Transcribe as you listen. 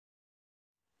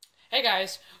Hey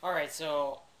guys! Alright,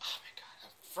 so, oh my god,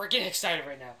 I'm freaking excited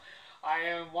right now. I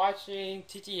am watching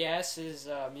TTS's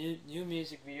new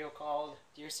music video called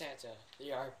Dear Santa.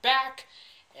 They are back,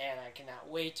 and I cannot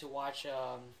wait to watch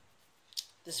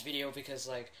this video because,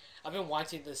 like, I've been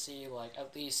wanting to see, like,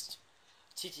 at least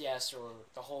TTS or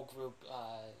the whole group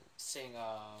sing,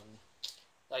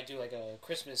 like, do, like, a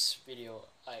Christmas video,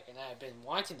 like, and I've been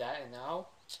wanting that, and now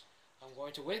I'm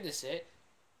going to witness it,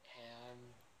 and I'm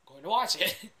going to watch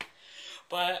it.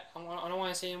 But I don't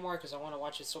want to say anymore because I want to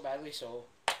watch it so badly, so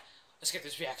let's get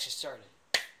this reaction started.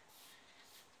 That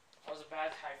was a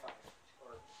bad high five.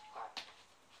 Or clap.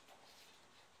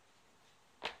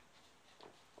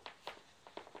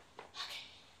 Okay.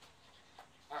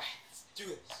 Alright, let's do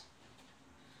this.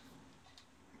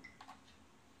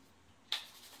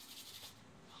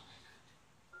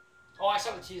 Oh, I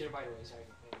saw the teaser, by the way, so I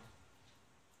can play it.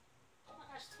 Oh my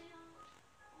gosh, Taylor.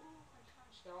 Oh my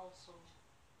gosh, they're all so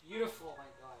beautiful, my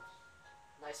gosh.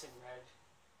 Nice and red.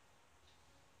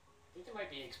 I think they might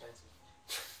be expensive.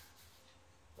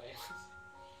 But anyways.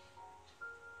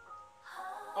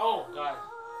 Oh god.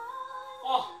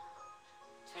 Oh!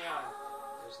 Taeyeon.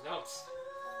 There's notes.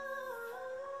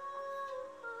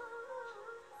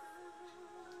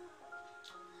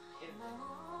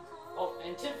 Oh,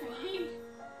 and Tiffany!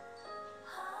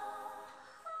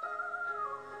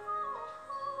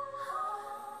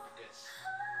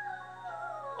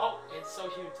 Oh, it's so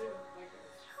huge too. My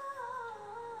goodness.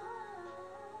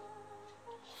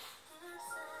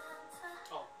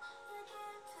 Oh.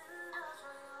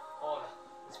 Oh,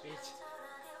 this beach.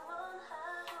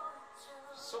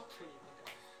 So pretty, my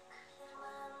god.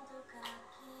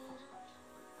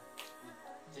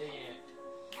 Dang it.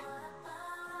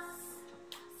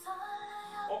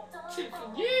 Oh,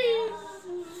 Tiffany!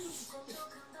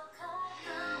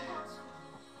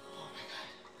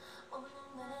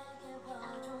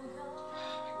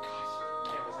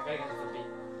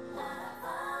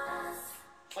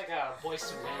 It's like a Boys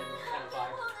to Men kind of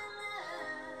vibe.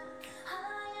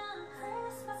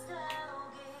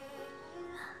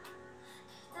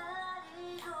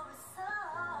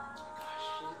 Gosh,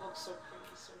 she looks so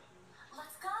pretty, so huge.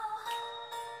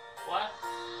 What?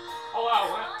 Oh wow,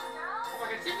 what? Oh my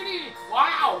god, Tiffany!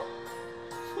 Wow!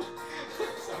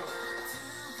 So,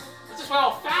 it just went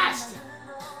all fast!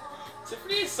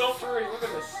 Tiffany is so furry, look at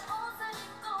this.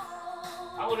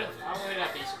 I wouldn't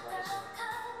be surprised.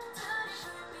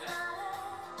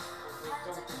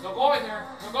 Don't go in there.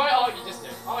 Don't go in. Oh, you just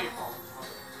did. Oh, you're falling.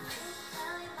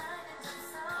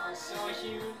 Oh, so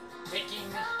huge.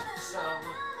 Making some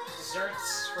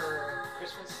desserts for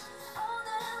Christmas.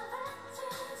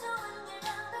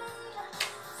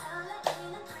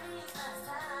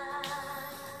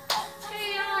 Oh,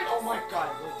 Taeyeon! Oh my god,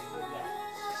 look at that.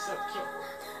 So cute.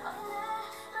 Oh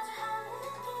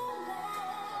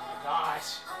my gosh.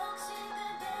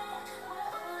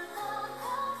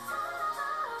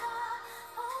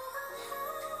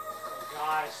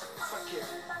 Gosh, so cute.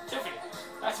 Tiffany,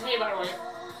 that's me, by the way.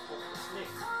 That's me.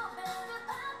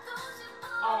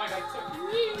 Oh my god,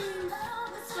 Tiffany!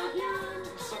 It's so cute.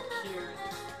 It's so cute.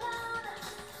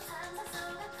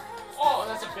 Oh,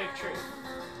 that's a big tree.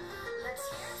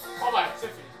 Oh my god,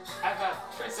 Tiffany. I have that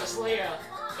Princess Leia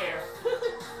hair.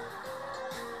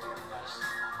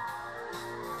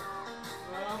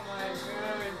 Oh my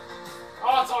god.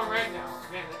 Oh, it's all red now.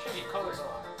 Man, they're changing colors a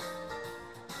lot.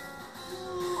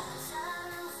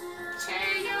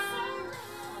 Taeyeon!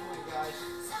 Oh my gosh.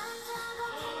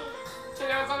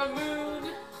 Taeyeon's on the moon!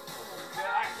 Oh my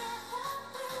god.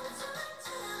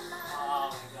 Oh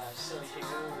my gosh, so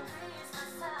cute.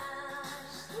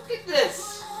 Look at this!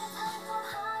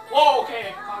 Whoa, okay,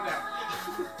 calm down.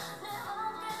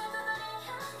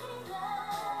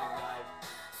 Oh my god.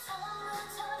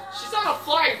 She's on a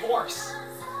flying horse!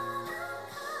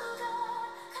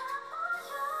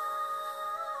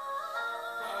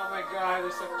 Oh my god,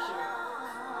 they're so cute.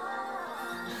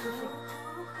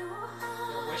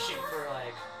 They're wishing for,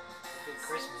 like, a good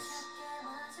Christmas.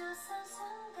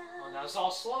 Oh, now it's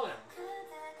all slow now.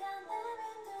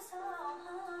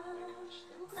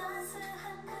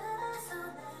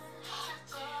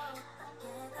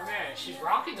 Oh man, she's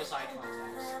rocking those eye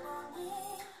contacts.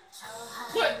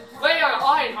 What? Lay on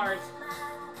Lionheart!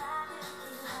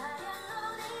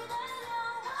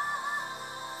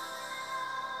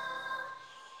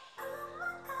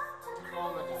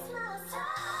 Oh my god.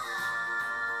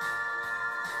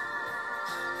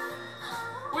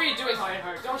 What are you doing,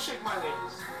 Lionheart? Don't shake my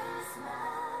ladies.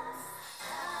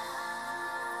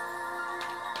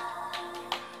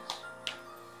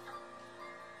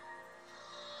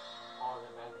 Oh, the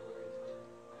bad.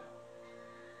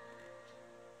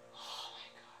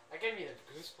 That gave me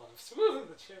the goosebumps. Woo,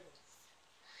 the chills.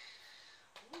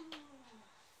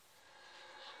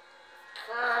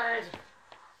 God.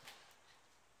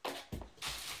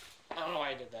 I don't know why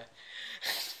I did that.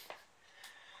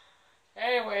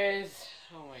 Anyways,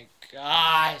 oh my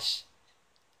gosh.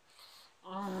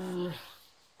 I'm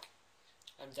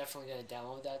definitely gonna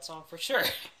download that song for sure.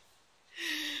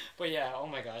 But yeah, oh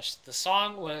my gosh, the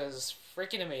song was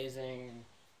freaking amazing.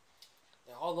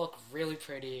 They all look really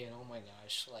pretty, and oh my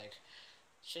gosh, like,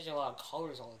 changing a lot of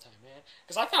colors all the time, man.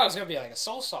 Because I thought it was gonna be like a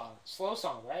slow song,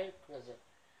 right? Because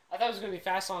I thought it was gonna be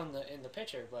fast on in the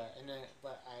picture, but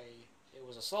it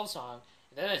was a slow song,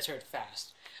 and then it turned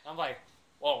fast. And I'm like,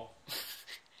 whoa,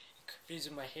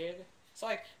 confusing my head. It's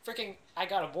like freaking I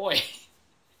Got a Boy.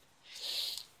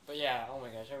 But yeah, oh my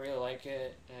gosh, I really like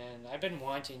it, and I've been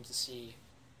wanting to see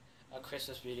a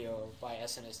Christmas video by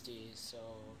snsd. So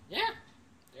yeah,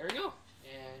 there we go,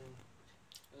 and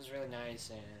it was really nice,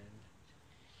 and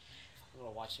I'm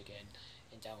gonna watch it again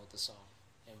and download the song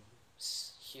and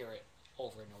hear it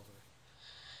over and over.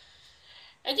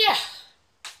 And yeah,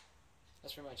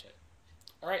 that's pretty much it.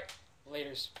 Alright,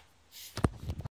 laters.